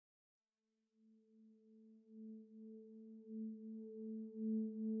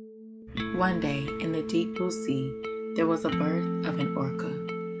One day, in the deep blue sea, there was a birth of an orca.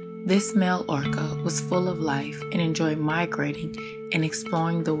 This male orca was full of life and enjoyed migrating and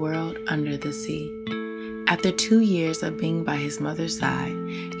exploring the world under the sea. After 2 years of being by his mother's side,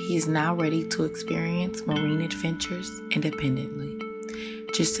 he is now ready to experience marine adventures independently.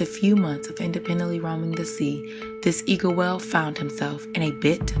 Just a few months of independently roaming the sea, this eager whale found himself in a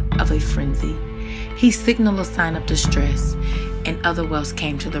bit of a frenzy. He signaled a sign of distress, and other whales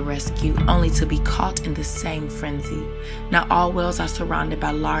came to the rescue, only to be caught in the same frenzy. Now all whales are surrounded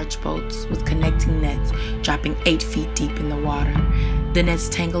by large boats with connecting nets dropping 8 feet deep in the water. The nets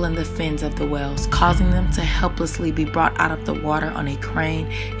tangle in the fins of the whales, causing them to helplessly be brought out of the water on a crane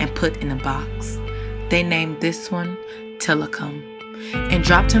and put in a box. They named this one Tilikum and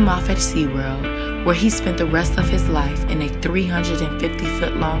dropped him off at SeaWorld, where he spent the rest of his life in a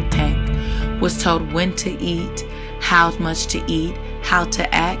 350-foot-long tank, was told when to eat, how much to eat, how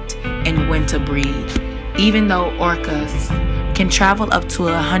to act, and when to breathe. Even though orcas can travel up to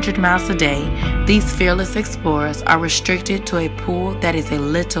 100 miles a day, these fearless explorers are restricted to a pool that is a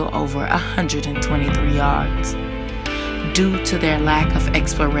little over 123 yards. Due to their lack of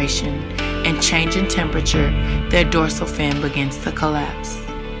exploration and change in temperature, their dorsal fin begins to collapse.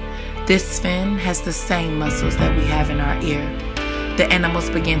 This fin has the same muscles that we have in our ear. The animals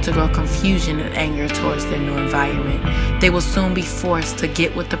begin to grow confusion and anger towards their new environment. They will soon be forced to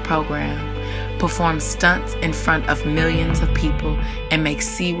get with the program, perform stunts in front of millions of people, and make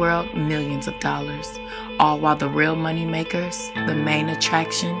SeaWorld millions of dollars, all while the real money makers, the main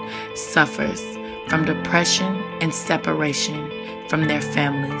attraction, suffers from depression and separation from their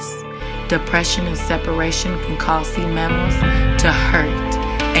families. Depression and separation can cause sea mammals to hurt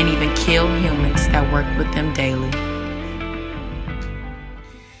and even kill humans that work with them daily.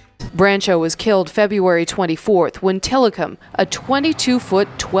 Brancho was killed February 24th when Tilikum, a 22-foot,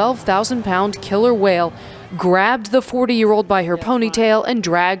 12,000-pound killer whale, grabbed the 40-year-old by her ponytail and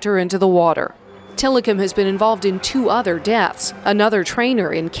dragged her into the water. Tilikum has been involved in 2 other deaths, another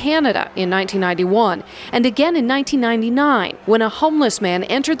trainer in Canada in 1991, and again in 1999 when a homeless man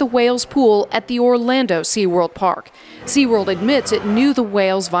entered the whale's pool at the Orlando SeaWorld Park. SeaWorld admits it knew the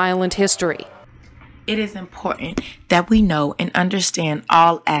whale's violent history. It is important that we know and understand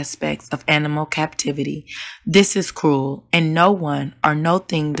all aspects of animal captivity. This is cruel, and no one or no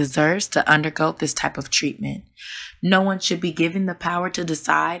thing deserves to undergo this type of treatment. No one should be given the power to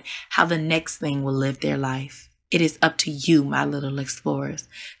decide how the next thing will live their life. It is up to you, my little explorers,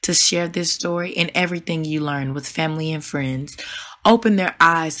 to share this story and everything you learn with family and friends. Open their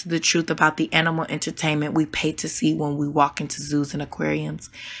eyes to the truth about the animal entertainment we pay to see when we walk into zoos and aquariums.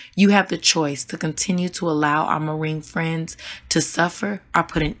 You have the choice to continue to allow our marine friends to suffer or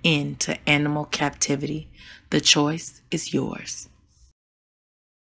put an end to animal captivity. The choice is yours.